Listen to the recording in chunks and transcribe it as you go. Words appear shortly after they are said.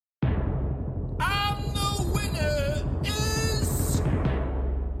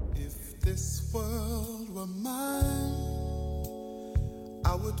world were mine,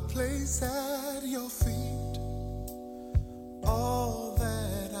 I would place at your feet all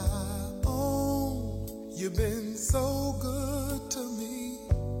that I own. You've been so good to me.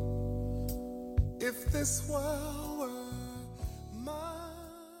 If this world were mine.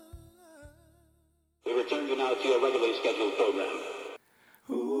 We return you now to your regularly scheduled program.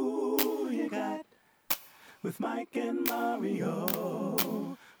 Who you got with Mike and Mario?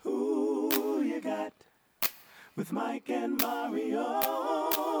 Who you got with Mike and Mario?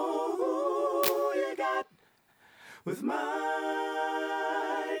 Who you got with Mike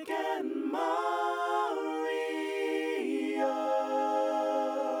and Mario?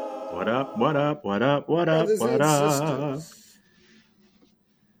 What up, what up, what up, what up, Brothers what and up? sisters.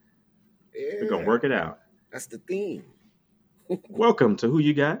 Yeah, We're going to work it out. that's the theme. Welcome to Who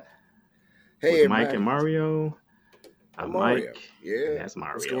You Got Hey, with Mike everybody. and Mario. I'm Mario. Mike. Yeah, That's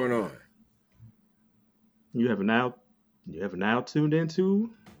Mario. what's going on? You have now tuned into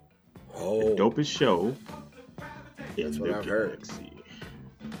the Oh, dopest show in That's the what I've heard. galaxy.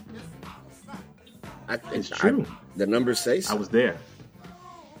 I think It's true. the numbers say so. I was there.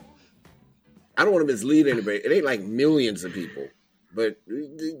 I don't want to mislead anybody. It ain't like millions of people, but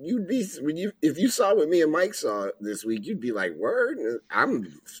you'd be if you saw what me and Mike saw this week, you'd be like, "Word!" I'm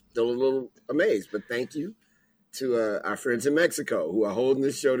still a little amazed, but thank you to our friends in Mexico who are holding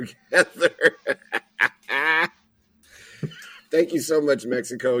this show together. Thank you so much,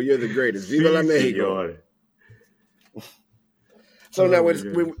 Mexico. You're the greatest. Viva la Sí, Mexico. señor. So now,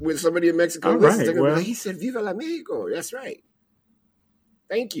 Oh, when somebody in Mexico All listens, right, they're gonna be well. like, he said, "Viva la Mexico." That's right.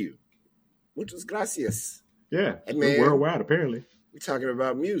 Thank you. Muchas gracias. Yeah, Hey, we're man. worldwide apparently. We're talking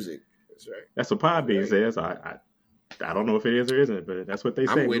about music. That's right. That's what Podbean Right. says. I don't know if it is or isn't, but that's what they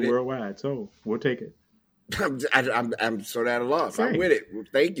I'm say. with We're it. worldwide, so we'll take it. I'm sort of at a loss. I'm Right. with it. Well,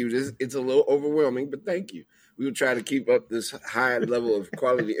 thank you. It's a little overwhelming, but thank you. We will try to keep up this high level of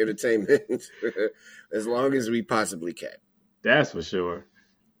quality entertainment as long as we possibly can. That's for sure.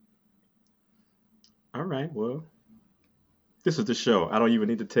 All right, well, this is the show. I don't even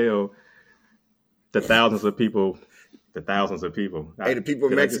need to tell the thousands of people. Hey, the people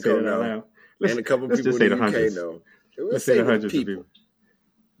in Did I just say Mexico that out know, loud? and a couple let's people just say in the the UK hundreds. know. Let's say the hundreds people. of people.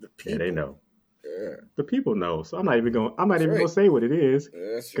 The Yeah, they people. know. Yeah, The people know. So I'm not even going That's to right. say what it is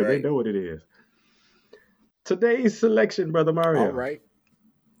that's because right. they know what it is. Today's selection, Brother Mario. All right.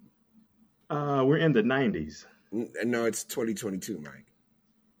 We're in the 90s. No, it's 2022, Mike.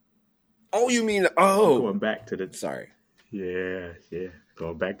 Oh, you mean Going back to the Sorry. yeah,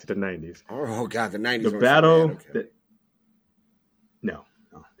 going back to the 90s. Oh God, the 90s. The weren't so battle bad. Okay. that no,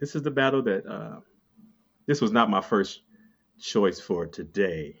 this is the battle that this was not my first choice for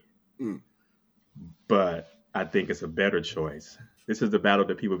today, Mm. but I think it's a better choice. This is the battle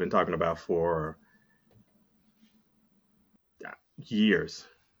that people have been talking about for years.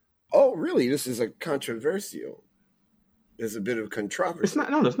 Oh, really? This is a controversial. There's a bit of controversy. It's not.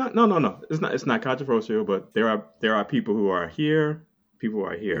 No. It's not. It's not controversial, but there are people who are here. People who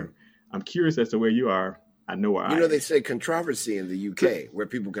are here. I'm curious as to where you are. I know where I You know, am. they say controversy in the UK, where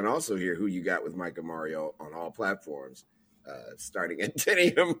people can also hear Who You Got with Mike and Mario on all platforms, starting at 10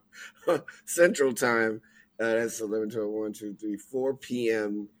 a.m. Central Time. That's 11, 12, 1, 2, 3, 4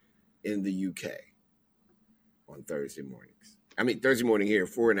 p.m. in the UK on Thursday mornings. I mean, Thursday morning here,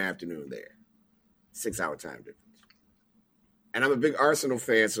 4 in the afternoon there. 6-hour time difference. And I'm a big Arsenal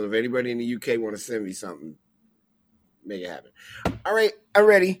fan, so if anybody in the UK want to send me something, make it happen. All right, I'm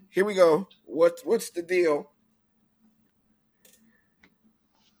ready. Here we go. What's the deal?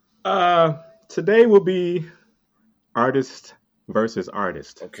 Today will be artist versus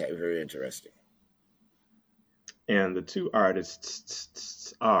artist, Okay, very interesting. and the two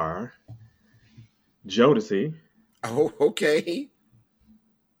artists are Jodeci Oh, okay.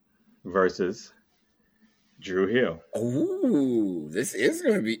 versus Dru Hill. Oh, this is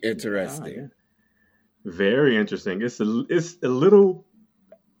going to be Ah, interesting. yeah. Very interesting. It's a little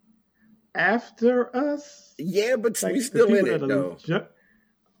after us. Yeah, but Like we the still in people it, that though.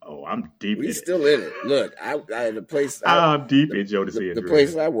 Oh, I'm deep in We it. still in it. Look, the place, I'm deep in Jodeci and the Dru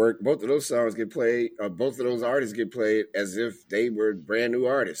place Hill. I work, both of those songs get played, or both of those artists get played as if they were brand new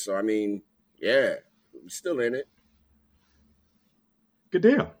artists. So I mean, yeah, we're still in it. Good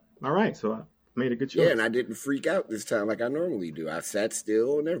deal. All right, so I made a good choice. Yeah, and I didn't freak out this time like I normally do. I sat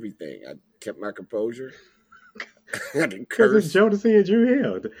still and everything. I kept my composure. I didn't Because it's curse. Jodeci and Dru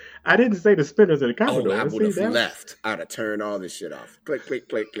Hill. I didn't say the Spinners and the Oh, Commodores. I would have See, that- left. I'd have turned all this shit off. Click, click,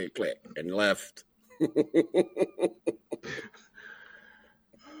 click, click, click, and left.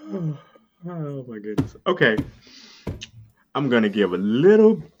 Oh my goodness. Okay. I'm going to give a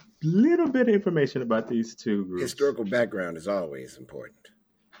little little bit of information about these two groups. Historical background is always important.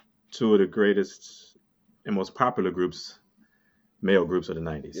 Two of the greatest and most popular groups, male groups of the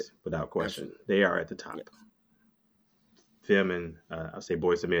 90s, without question. Absolutely. They are at the top. Them and I'll say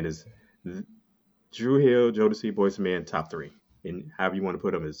Boyz II Men is Dru Hill, Jodeci, Boyz II Men, top 3. And however you want to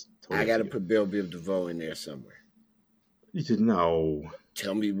put them is totally I got to put Belle Biv DeVoe in there somewhere. You just know.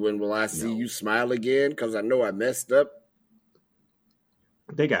 Tell me when will I see you smile again? Because I know I messed up.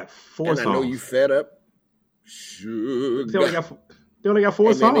 They got 4 and songs. I know you fed up. Sugar. They only got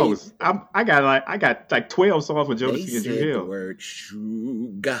 4 songs. I got like 12 songs for Jodeci they and Dru said Hill. The word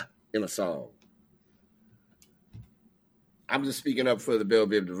sugar in a song. I'm just speaking up for the Belle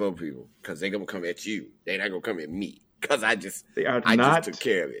Biv DeVoe people because they're gonna come at you. They're not gonna come at me because I just took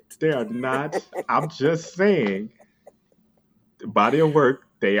care of it. They are not. I'm just saying, the body of work.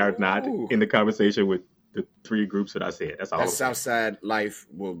 They are not in the conversation with the 3 groups that I said. That's all. That Southside life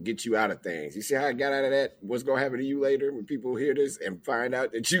will get you out of things. You see how I got out of that? What's gonna happen to you later when people hear this and find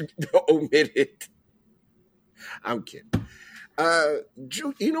out that you omitted? I'm kidding.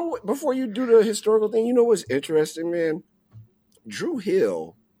 Drew, you know what? Before you do the historical thing, you know what's interesting, man? Dru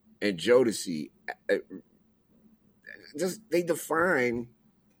Hill and Jodeci, they define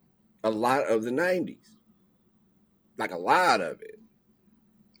a lot of the 90s. Like a lot of it.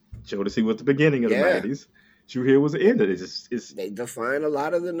 Jodeci was the beginning of the 90s. Dru Hill was the end of it. They define a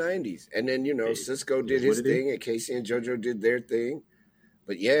lot of the 90s. And then, Cisco did his thing and Casey and JoJo did their thing.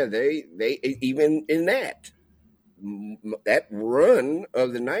 But yeah, they even in that run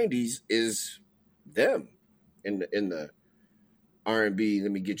of the 90s is them in the R&B,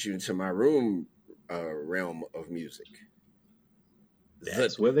 let me get you into my room realm of music.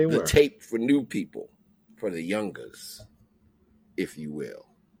 That's where they were. The tape for new people, for the youngers, if you will.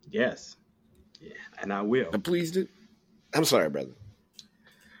 Yes. Yeah, and I will. I'm pleased it. I'm sorry, brother.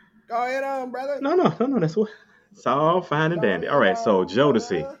 Go ahead on, brother. No. That's what. It's all fine and dandy. All right, so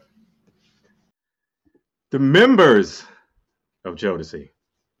Jodeci. The members of Jodeci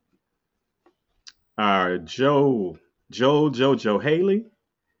are Joe Haley,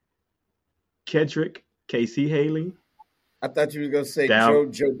 Kedrick Casey Haley. I thought you were going to say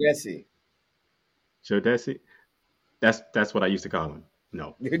Jodeci. Jodeci? That's what I used to call him.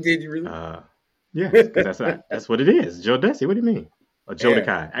 No. Did you really? Yeah, because that's what it is. Jodeci. What do you mean? Or Jodeci.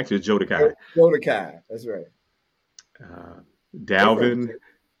 Yeah. Actually, it's Jodeci. Jodeci. That's right. Dalvin.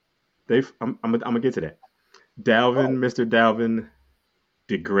 I'm gonna get to that. Dalvin, Mr. Dalvin,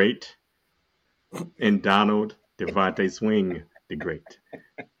 the Great, and Donald Devontae Swing, the Great.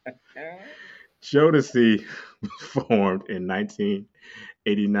 Jodeci was formed in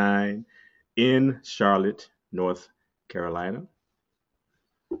 1989 in Charlotte, North Carolina.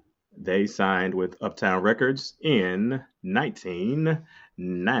 They signed with Uptown Records in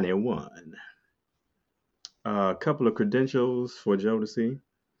 1991. A couple of credentials for Jodeci.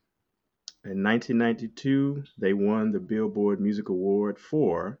 In 1992, they won the Billboard Music Award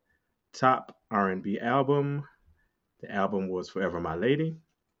for Top R&B Album. The album was Forever My Lady.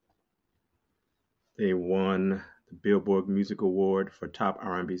 They won the Billboard Music Award for Top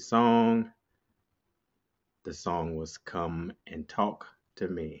R&B Song. The song was Come and Talk to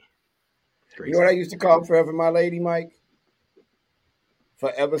Me. You know what I used to call Forever My Lady, Mike?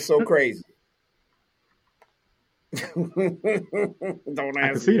 Forever So Crazy. Don't ask I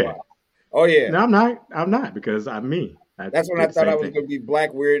can see me that. why. Oh, yeah. No, I'm not because I'm me. That's when I thought I was going to be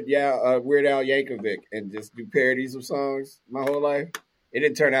Black Weird Al Yankovic and just do parodies of songs my whole life. It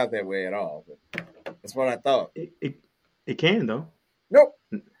didn't turn out that way at all, but that's what I thought. It can, though. Nope.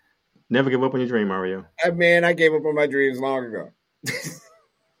 Never give up on your dream, Mario. I gave up on my dreams long ago.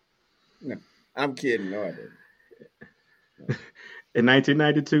 No, I'm kidding. No, I didn't. No. In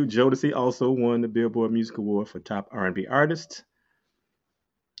 1992, Jodeci also won the Billboard Music Award for Top R&B Artist.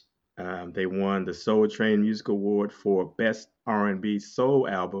 They won the Soul Train Music Award for Best R&B Soul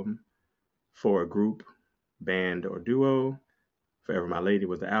Album for a group, band, or duo. Forever My Lady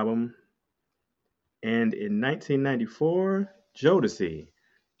was the album. And in 1994, Jodeci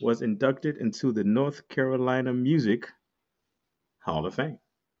was inducted into the North Carolina Music Hall of Fame.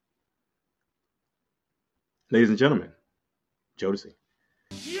 Ladies and gentlemen, Jodeci.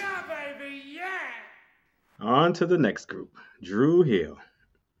 Yeah, baby, yeah! On to the next group, Dru Hill.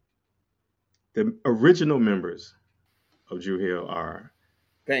 The original members of Dru Hill are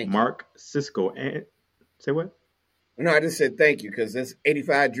Mark, Cisco, and... Say what? No, I just said thank you because that's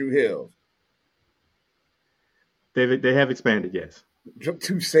 85 Dru Hills. They have expanded, yes.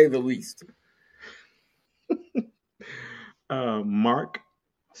 To say the least. Mark,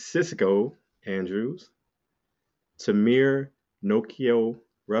 Cisco Andrews, Tamir Nokio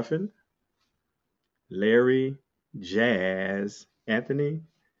Ruffin, Larry Jazz Anthony,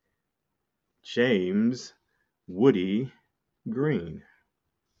 James Woody Green.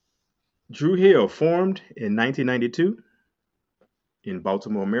 Dru Hill formed in 1992 in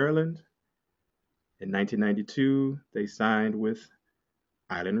Baltimore, Maryland. In 1992, they signed with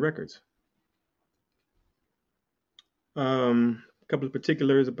Island Records. A couple of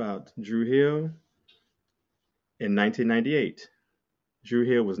particulars about Dru Hill. In 1998, Dru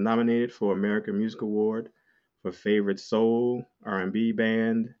Hill was nominated for American Music Award for Favorite Soul, R&B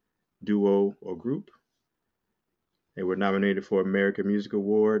Band, Duo, or Group. They were nominated for American Music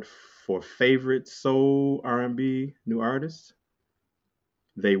Award for Favorite Soul, R&B New Artist.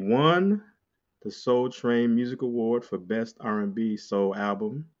 They won the Soul Train Music Award for Best R&B Soul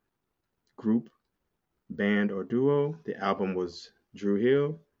Album, Group, Band, or Duo. The album was Dru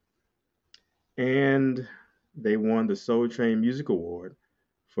Hill. And they won the Soul Train Music Award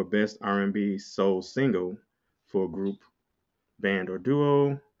for Best R&B Soul Single for Group, Band, or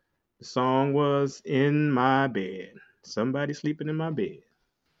Duo. The song was In My Bed. Somebody sleeping in my bed,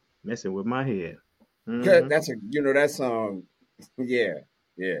 messing with my head. Mm-hmm. That's that song. Yeah.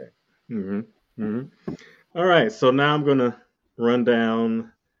 Mm-hmm. Mm-hmm. All right, so now I'm gonna run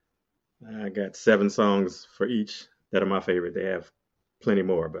down. I got 7 songs for each that are my favorite. They have plenty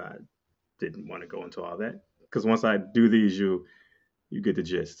more, but I didn't want to go into all that because once I do these, you get the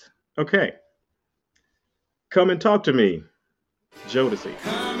gist. Okay, Come and Talk to Me, Jodeci.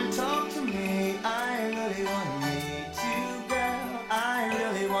 Come and talk to me. I really want to meet you, girl. I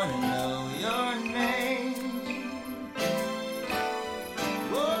really want to know your name.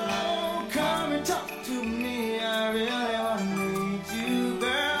 Oh, come and talk to me. I really want to meet you, girl.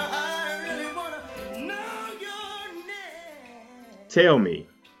 I really want to know your name. Tell Me,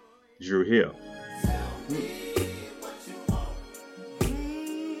 Dru Hill.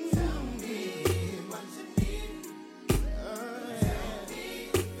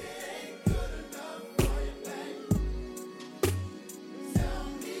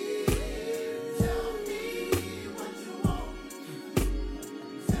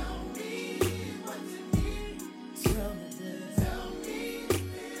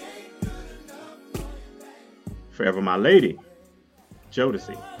 Forever My Lady,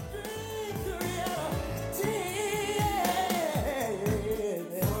 Jodeci.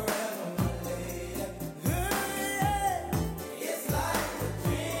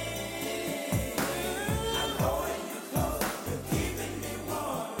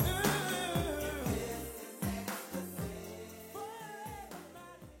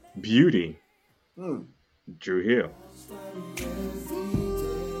 Beauty, Dru Hill.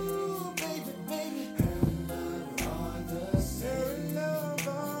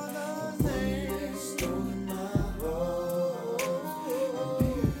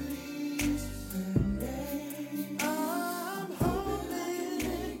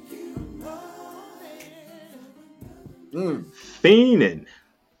 Feenin,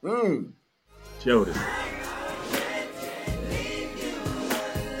 Jodeci.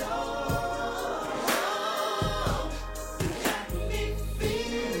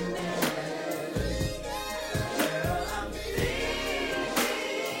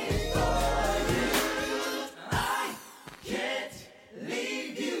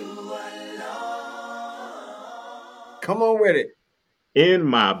 Come on with it. In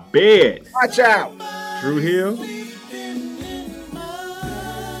My Bed. Watch out. Dru Hill.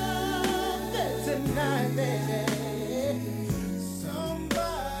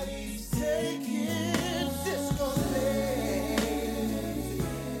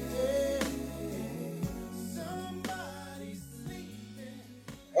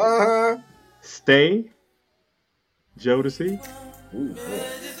 Stay, Jodeci. Ooh,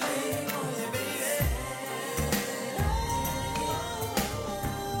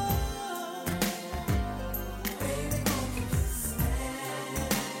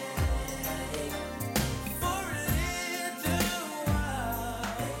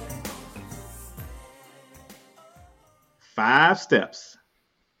 Five Steps,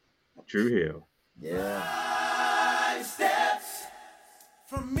 Dru Hill. Yeah. 5 steps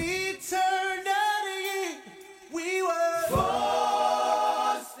from eternity. We were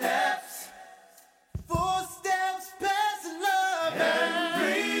 4 steps. 4 steps past love and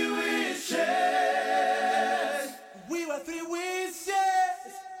 3 wishes. We were 3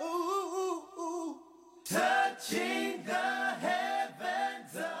 wishes. Ooh, touching the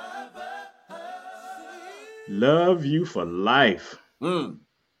heavens above. Love You for Life, Jodeci.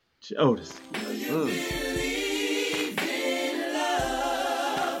 Believe in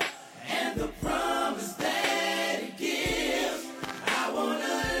love and the promise that it gives. I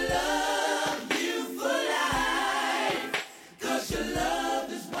wanna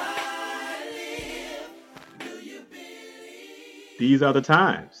These Are the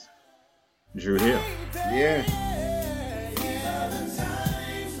Times. Dru Hill. Yeah.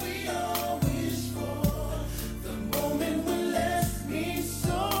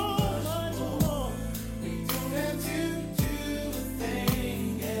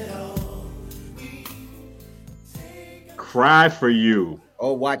 Cry for You.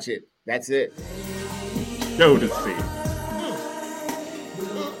 Oh, watch it. That's it. Jodeci.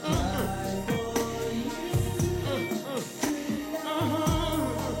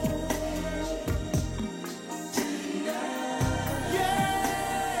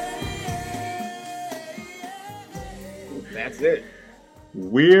 That's it.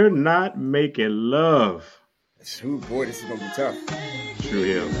 We're Not Making Love. Ooh, boy, this is gonna be tough. Dru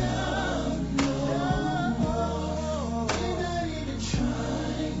Hill.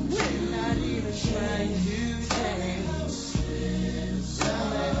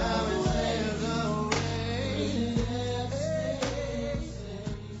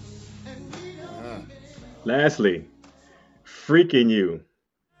 Lastly, Freaking You.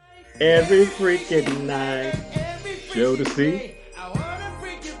 Every freaking night. Jodeci.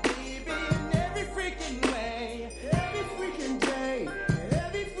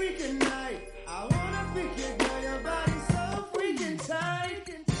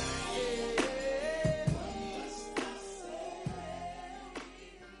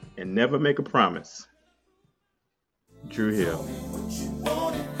 And Never Make a Promise. Dru Hill.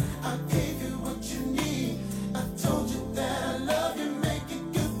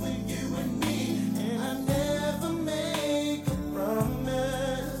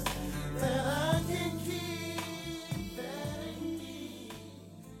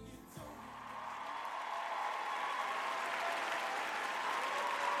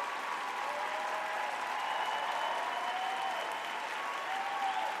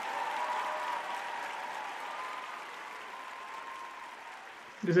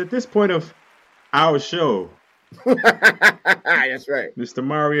 It is at this point of our show, That's right. Mr.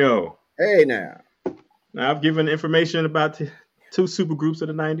 Mario. Hey, now. Now, I've given information about two supergroups of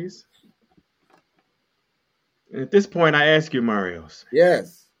the 90s. And at this point, I ask you, Marios,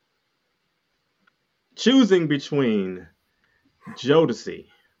 Yes. choosing between Jodeci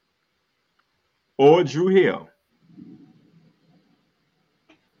or Dru Hill,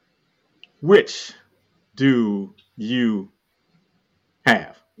 which do you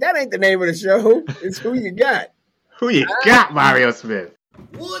have? That ain't the name of the show. It's who you got. Who you got, Mario Smith?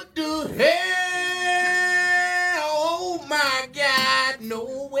 What the hell? Oh my God!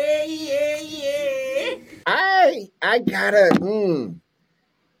 No way! I gotta.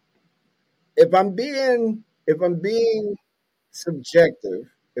 If I'm being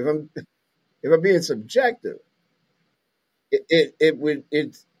subjective, if I'm being subjective,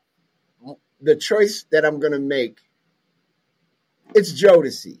 it's the choice that I'm gonna make. It's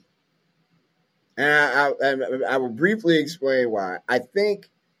Jodeci, and I will briefly explain why. I think,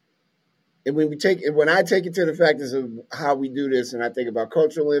 and when I take it to the factors of how we do this, and I think about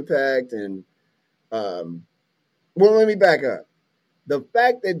cultural impact, and well, let me back up. The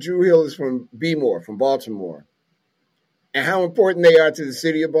fact that Dru Hill is from from Baltimore, and how important they are to the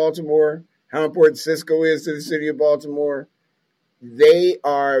city of Baltimore, how important Cisco is to the city of Baltimore, they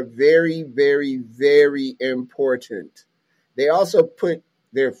are very, very, very important. They also put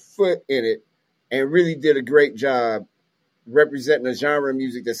their foot in it and really did a great job representing a genre of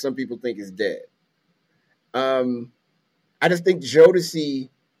music that some people think is dead. I just think Jodeci,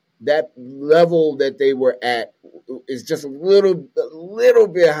 that level that they were at, is just a little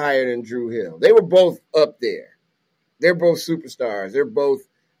bit higher than Dru Hill. They were both up there. They're both superstars. They're both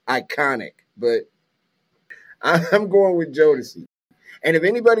iconic. But I'm going with Jodeci. And if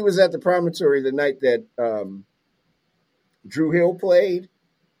anybody was at the promontory the night that Dru Hill played,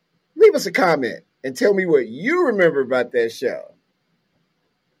 leave us a comment and tell me what you remember about that show.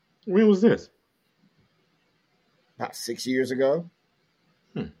 When was this? About 6 years ago.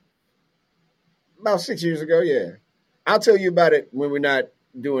 About 6 years ago, yeah. I'll tell you about it when we're not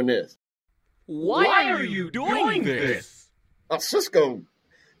doing this. Why are you doing this? Cisco,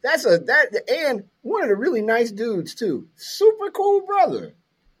 and one of the really nice dudes too. Super cool brother.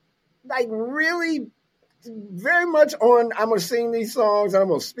 Like really very much on, I'm going to sing these songs and I'm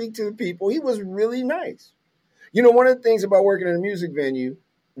going to speak to the people. He was really nice. You know, one of the things about working in a music venue,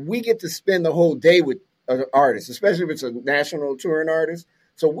 we get to spend the whole day with an artist, especially if it's a national touring artist.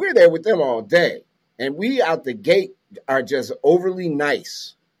 So we're there with them all day. And we out the gate are just overly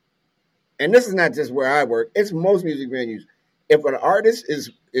nice. And this is not just where I work. It's most music venues. If an artist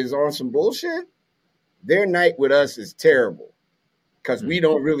is on some bullshit, their night with us is terrible because we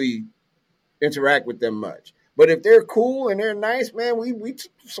don't really interact with them much. But if they're cool and they're nice, man, we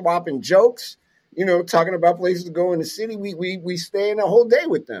swapping jokes, talking about places to go in the city. We stay in a whole day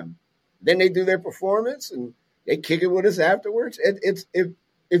with them. Then they do their performance and they kick it with us afterwards.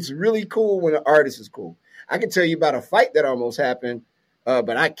 It's really cool when an artist is cool. I can tell you about a fight that almost happened,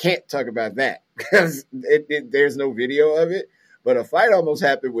 but I can't talk about that because there's no video of it. But a fight almost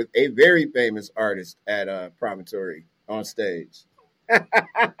happened with a very famous artist at Promontory on stage.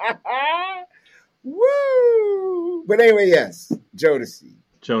 Woo! But anyway, yes,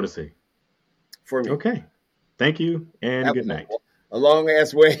 Jodeci. For me. Okay. Thank you and That good was night. A long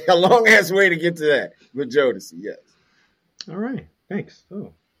ass way to get to that with Jodeci, yes. All right. Thanks.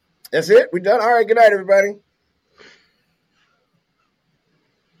 Oh. That's it? We done? All right, good night, everybody.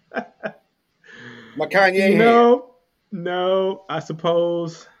 My Kanye hand. No, I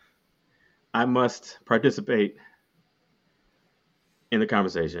suppose I must participate in the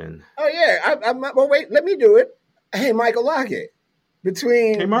conversation. Oh, yeah. Well, wait, let me do it. Hey, Michael Lockett.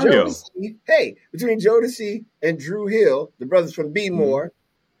 Between Mario. Jodeci and Dru Hill, the brothers from B More,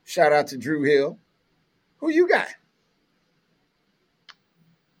 shout out to Dru Hill. Who you got?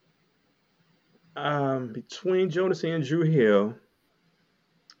 Between Jodeci and Dru Hill,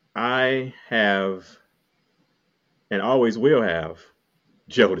 I have and always will have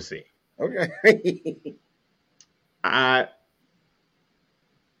Jodeci. Okay. I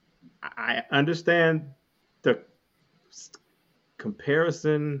understand the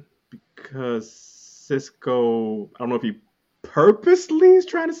comparison because Cisco, I don't know if he purposely is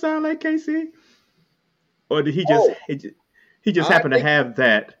trying to sound like KC, or did he just happen to have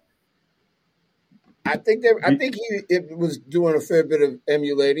that? I think it was doing a fair bit of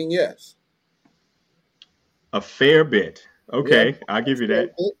emulating. Yes, a fair bit. Okay, yeah, I'll give you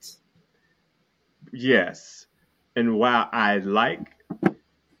that. Yes, and while I like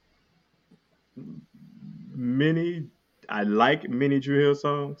many Dru Hill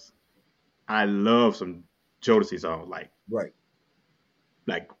songs, I love some Jodeci songs, like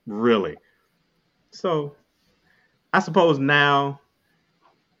really. So I suppose now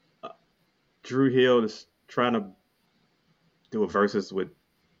Dru Hill is trying to do a versus with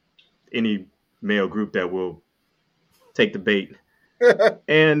any male group that will take the bait.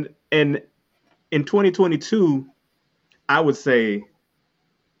 and in 2022, I would say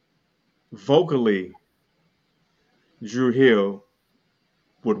vocally Dru Hill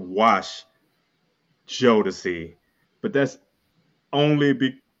would wash Jodeci, but that's only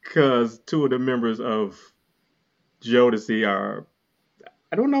because two of the members of Jodeci are,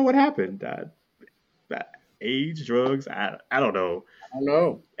 I don't know what happened. Age, drugs, I don't know. I don't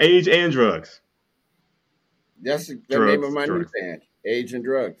know. Age and drugs. That's the name of my new band, Age and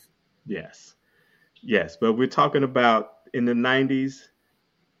Drugs. Yes, but we're talking about in the 90s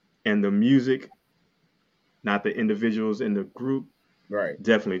and the music, not the individuals in the group. Right.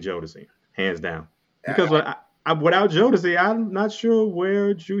 Definitely Jodeci, hands down. Because without Jodeci, I'm not sure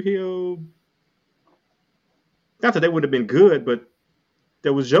where Dru Hill. Not that they would have been good, but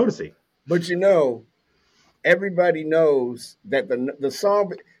there was Jodeci. But everybody knows that the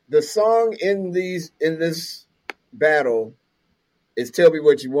song in this battle is "Tell Me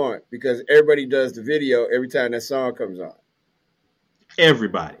What You Want" because everybody does the video every time that song comes on.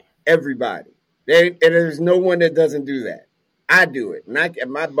 Everybody. There's no one that doesn't do that. I do it,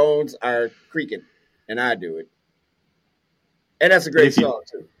 and my bones are creaking, and I do it. And that's a great song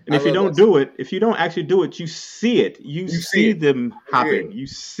too. And if you don't do it, if you don't actually do it, you see it. You see them hopping. You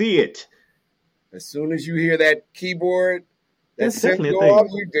see it. As soon as you hear that keyboard, that's definitely a go thing. off,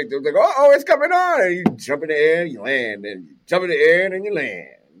 you're like, oh, it's coming on. And you jump in the air, you land. And you jump in the air, and then you land.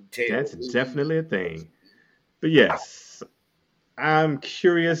 That's definitely a thing. But yes, I'm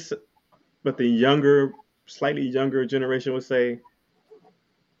curious what the slightly younger generation would say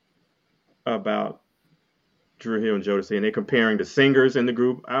about Dru Hill and Jodeci, and they're comparing the singers in the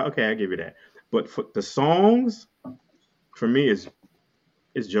group. Okay, I give you that. But for the songs, for me, is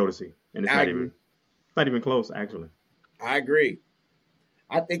Jodeci, and it's not even close, actually. I agree.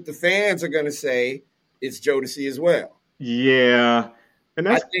 I think the fans are going to say it's Jodeci as well. Yeah, and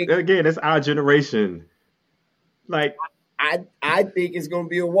that's our generation. Like, I think it's going to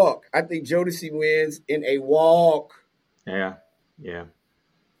be a walk. I think Jodeci wins in a walk. Yeah.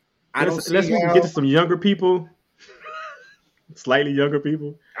 Unless we can get to some younger people, slightly younger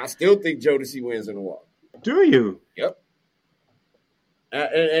people. I still think Jodeci wins in a walk. Do you? Yep.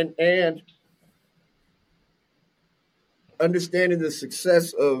 And understanding the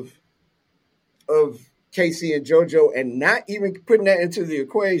success of Casey and JoJo, and not even putting that into the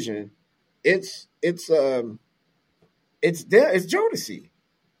equation, it's Jodeci.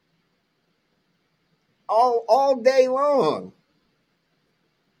 all day long.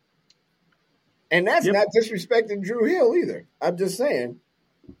 And that's not disrespecting Dru Hill either. I'm just saying,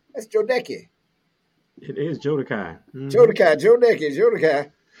 that's Jodeci. It is Jodeci. Mm-hmm.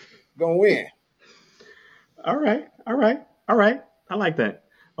 Jodeci gonna win. All right. I like that.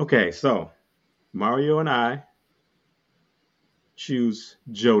 Okay, so Mario and I choose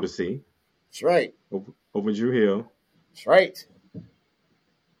Jodeci. That's right. Over Dru Hill. That's right.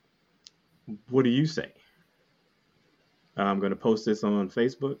 What do you say? I'm going to post this on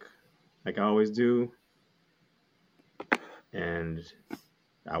Facebook, like I always do. And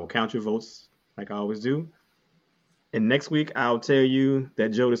I will count your votes, like I always do. And next week, I'll tell you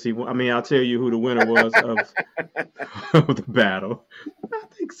that Jodeci won. I mean, I'll tell you who the winner was of the battle. I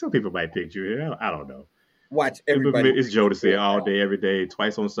think some people might pick Dru Hill. I don't know. Watch everybody. It's Jodeci all day, every day,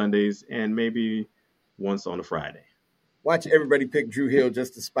 twice on Sundays, and maybe once on a Friday. Watch everybody pick Dru Hill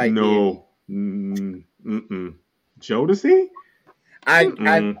just to spite me. No. Jodeci?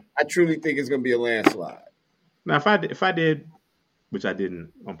 I truly think it's going to be a landslide. Now, if I did, which I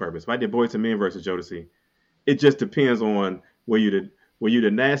didn't on purpose, if I did Boyz II Men versus Jodeci, it just depends on were you the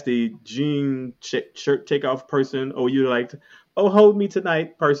nasty jean shirt takeoff person, or you like, hold me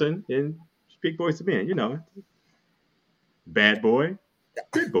tonight person, and pick Boyz II Men, you know, bad boy,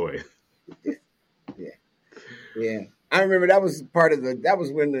 good boy. Yeah. I remember that was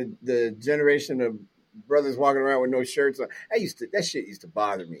when the generation of brothers walking around with no shirts on. That shit used to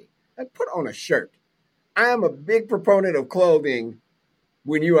bother me. Like, put on a shirt. I am a big proponent of clothing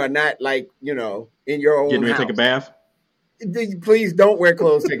when you are not, like, you know, in your own Getting ready house. to take a bath? Please don't wear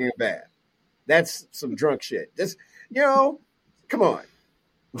clothes taking a bath. That's some drunk shit. Just, you know, come on.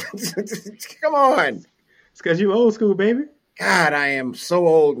 Come on. It's because you old school, baby. God, I am so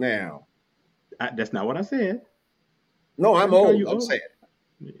old now. That's not what I said. No, I'm old. I'm saying.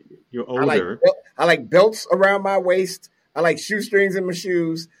 You're older. I like belts around my waist. I like shoestrings in my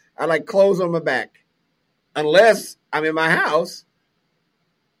shoes. I like clothes on my back. Unless I'm in my house.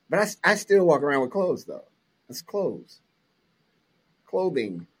 But I still walk around with clothes, though. It's clothes.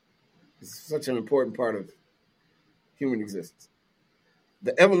 Clothing is such an important part of human existence.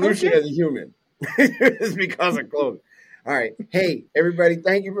 The evolution of the human is because of clothing. All right. Hey, everybody,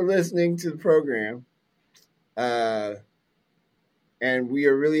 thank you for listening to the program. And we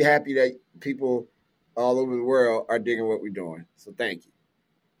are really happy that people all over the world are digging what we're doing. So thank you.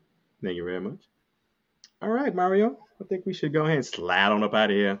 Thank you very much. All right, Mario. I think we should go ahead and slide on up out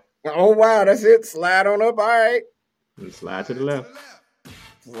of here. Oh, wow. That's it. Slide on up. All right. And slide to the left.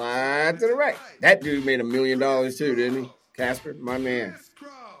 Slide to the right. That dude made $1 million too, didn't he? Casper, my man.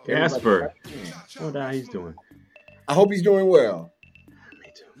 Casper. I wonder how he's doing. I hope he's doing well.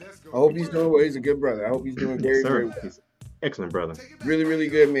 Me too. I hope he's doing well. He's a good brother. I hope he's doing very, very well. He's an excellent brother. Really, really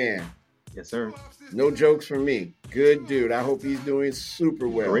good man. Yes, sir. No jokes from me. Good dude. I hope he's doing super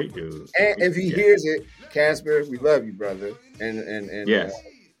well. Great dude. And if he hears it, Casper, we love you, brother. And yes.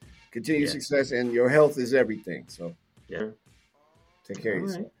 Continue success, and your health is everything. So yeah. Take care of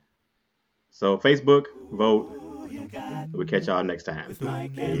yourself. Right. So Facebook, vote. We'll catch y'all next time. With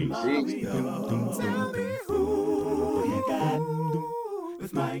Mike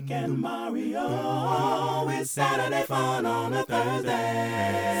and Mario, it's Saturday fun on a Thursday.